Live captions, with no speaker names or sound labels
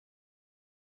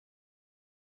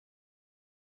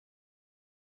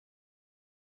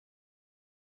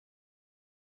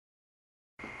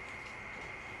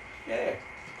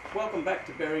Welcome back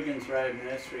to Berrigans Road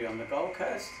Nursery on the Gold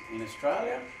Coast in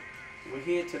Australia. We're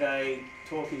here today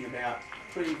talking about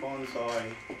Pre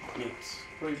Bonsai mix,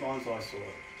 Pre Bonsai soil.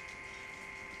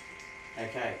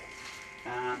 Okay,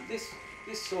 this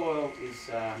soil is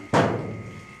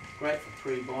great for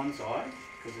Pre Bonsai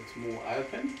because it's more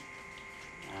open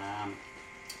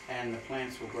and the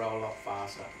plants will grow a lot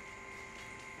faster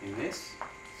in this.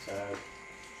 So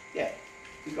yeah,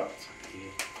 we've got some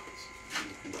here. In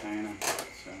the container.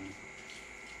 So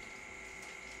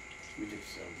we just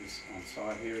sell this on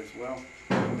site here as well.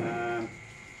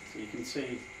 So you can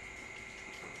see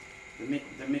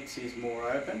the mix is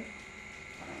more open.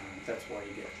 That's why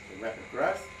you get the rapid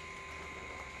growth.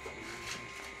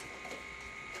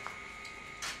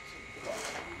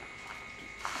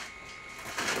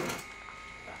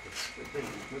 Buckets.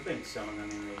 We've been selling them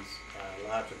in these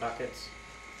larger buckets.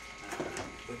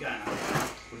 We're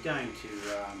going to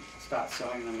start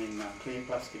selling them in clear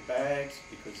plastic bags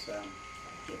because yeah,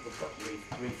 we've got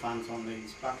refunds on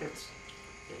these buckets.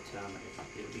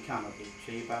 It'll become a bit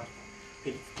cheaper.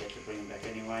 People forget to bring them back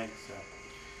anyway. So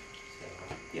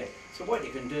yeah. So what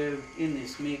you can do in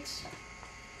this mix,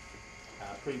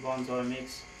 Pre Bonsai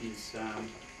mix, is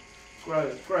grow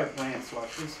plants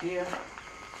like this here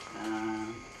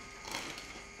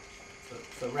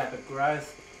for rapid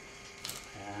growth.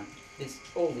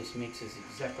 All this mix is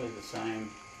exactly the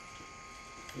same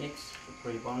mix, the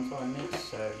Pre Bonsai mix,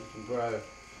 so you can grow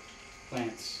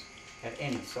plants at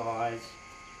any size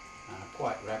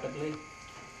quite rapidly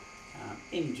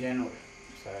in general.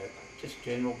 So just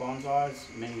general bonsais,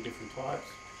 many different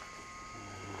types.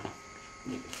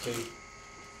 You can see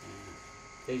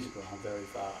these are growing very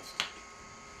fast.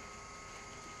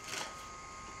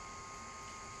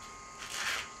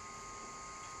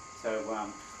 So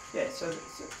yeah, so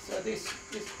this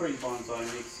Pre Bonsai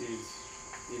mix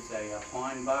is a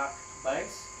pine bark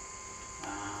base.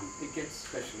 It gets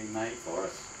specially made for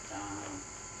us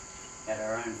at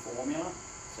our own formula,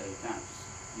 so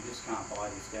you just can't buy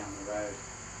this down the road.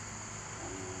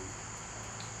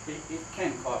 It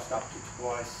can cost up to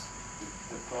twice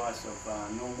the price of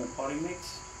normal potting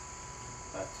mix,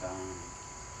 but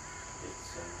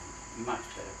it's much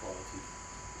better quality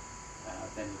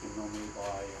than you can normally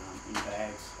buy in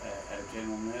bags at a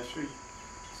general nursery,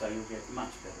 so you'll get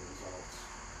much better results.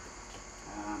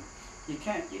 You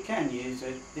can use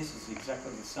it. This is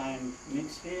exactly the same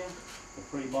mix here, the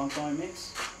Pre Bonsai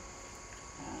mix.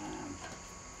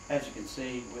 As you can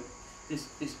see, with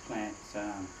this plant's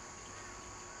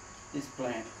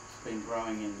been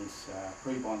growing in this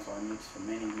Pre Bonsai mix for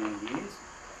many years.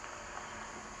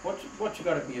 What you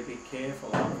got to be a bit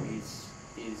careful of is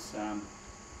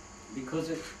because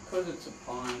it's a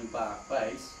pine bark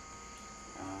base,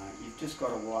 you've just got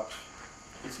to watch.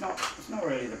 It's not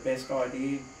really the best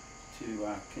idea to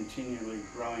continually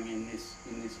growing in this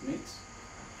mix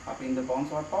up in the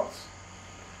bonsai pots,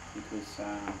 because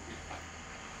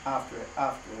after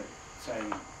say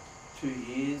 2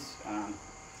 years,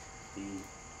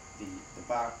 the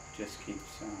bark just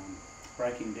keeps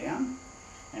breaking down,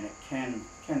 and it can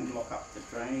block up the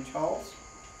drainage holes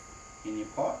in your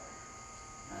pot.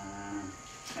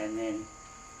 And then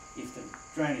if the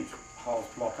drainage holes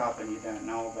block up and you don't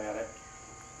know about it,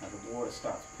 the water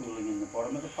starts pooling in the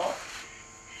bottom of the pot,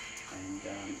 and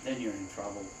then you're in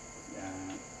trouble.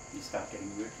 You start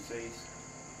getting root disease,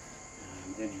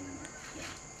 then you're in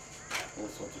all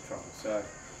sorts of trouble. So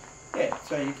yeah,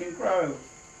 so you can grow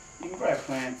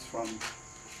plants from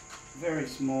very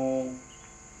small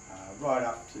right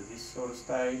up to this sort of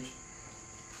stage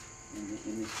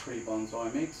in this Pre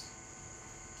Bonsai mix.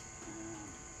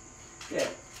 Yeah,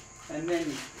 and then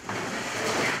you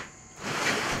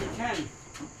can.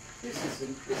 This is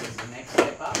the next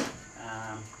step up.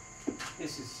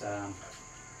 This is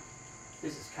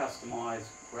customized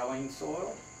growing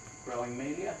soil, growing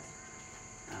media.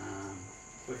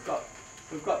 We've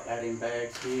got that in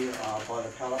bags here by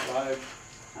the pallet load.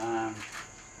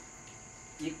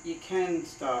 You can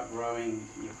start growing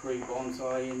your Pre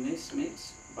Bonsai in this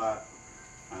mix, but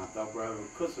they'll grow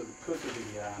because of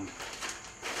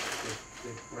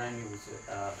the granules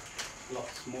are a lot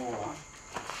smaller.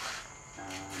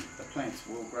 The plants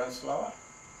will grow slower,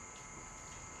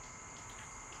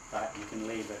 but you can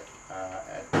leave it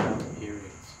at other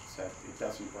periods so it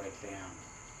doesn't break down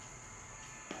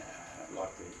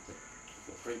like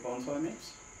the Pre Bonsai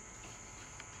mix.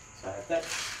 So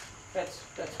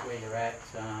that's where you're at.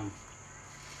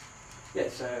 Yeah,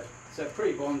 so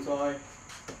Pre Bonsai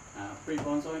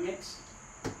mix.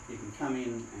 You can come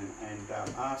in and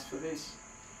ask for this,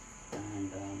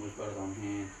 and we've got it on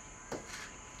hand.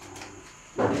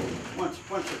 Once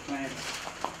your plants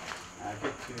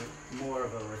get to more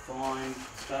of a refined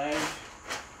stage.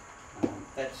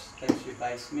 That's your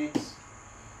base mix,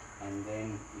 and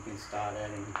then you can start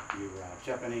adding your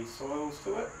Japanese soils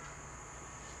to it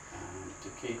to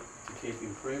keep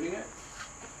improving it.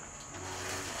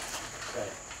 So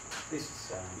this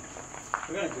is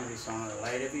we're going to do this on a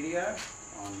later video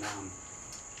on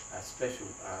a special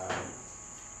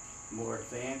more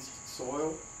advanced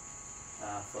soil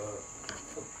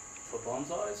for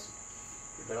bonsais,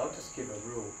 but I'll just give a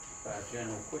real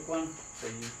general quick one. So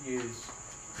you use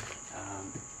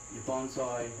your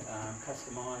bonsai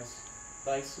customised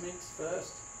base mix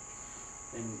first,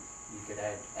 then you could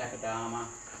add Akadama,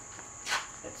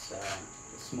 that's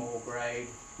a small grade,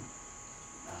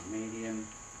 medium,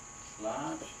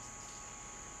 large,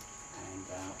 and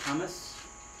PUMICE.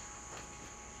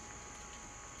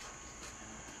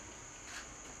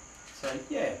 So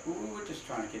yeah, we were just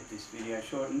trying to get this video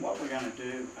short, and what we're going to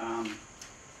do,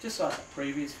 just like the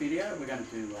previous video, we're going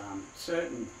to do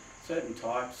certain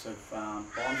types of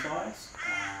bonsais.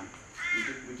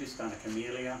 We've just done a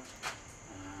camellia,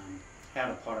 how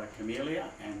to pot a camellia,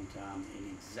 and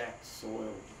in exact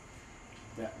soil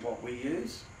that what we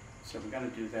use. So we're going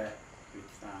to do that with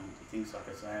things like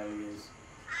azaleas,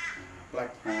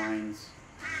 black pines,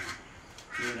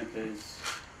 junipers,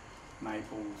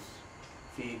 maples,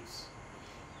 figs,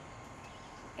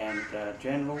 and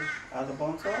general other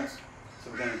bonsais. So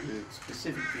we're going to do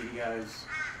specific videos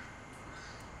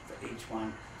for each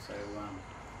one. So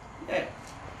yeah,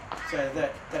 so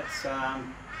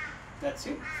that's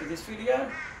it for this video,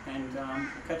 and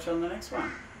we'll catch you on the next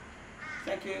one.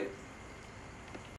 Thank you.